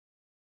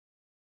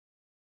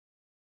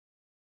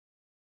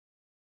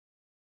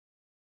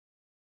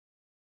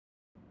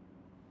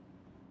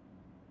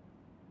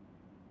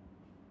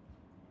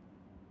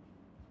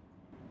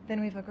Then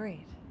we've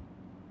agreed.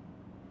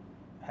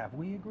 Have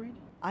we agreed?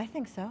 I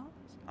think so.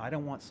 I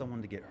don't want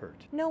someone to get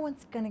hurt. No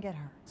one's gonna get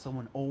hurt.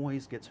 Someone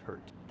always gets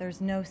hurt.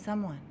 There's no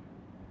someone.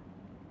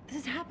 This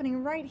is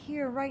happening right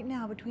here, right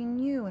now, between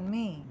you and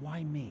me.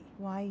 Why me?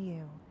 Why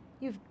you?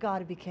 You've got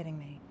to be kidding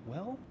me.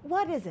 Well,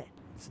 What is it?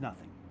 it's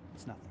nothing.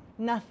 It's nothing.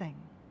 Nothing.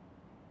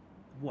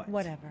 What?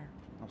 Whatever.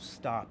 Oh,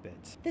 stop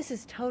it. This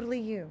is totally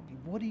you.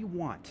 What do you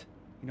want?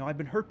 You know, I've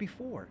been hurt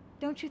before.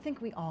 Don't you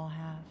think we all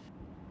have?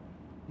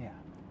 Yeah.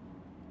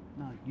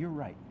 No, you're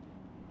right.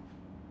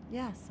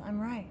 Yes, I'm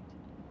right.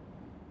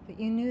 But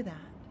you knew that.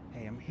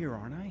 Hey, I'm here,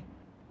 aren't I?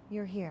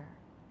 You're here.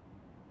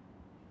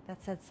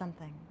 That said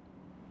something.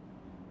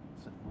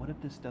 So what if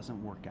this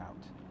doesn't work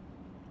out?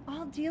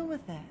 I'll deal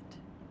with it.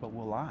 But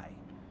will I?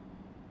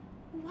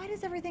 Why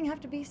does everything have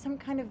to be some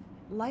kind of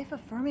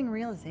life-affirming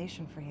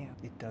realization for you?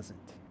 It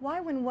doesn't. Why,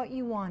 when what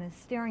you want is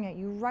staring at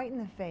you right in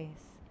the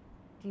face,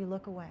 do you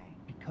look away?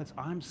 Because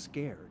I'm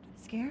scared.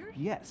 Scared?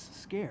 Yes,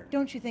 scared.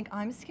 Don't you think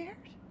I'm scared?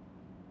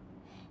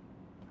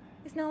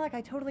 It's not like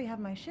I totally have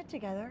my shit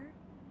together.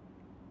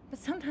 But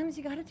sometimes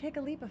you gotta take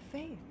a leap of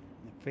faith.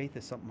 Faith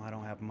is something I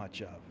don't have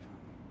much of.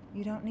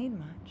 You don't need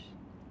much.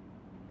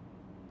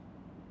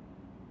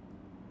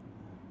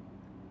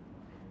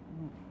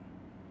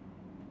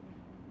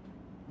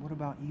 What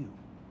about you?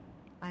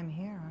 I'm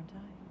here, aren't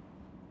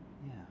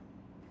I? Yeah,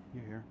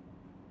 you're here.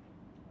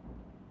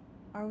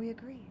 Are we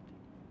agreed?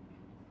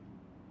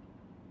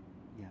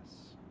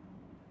 Yes.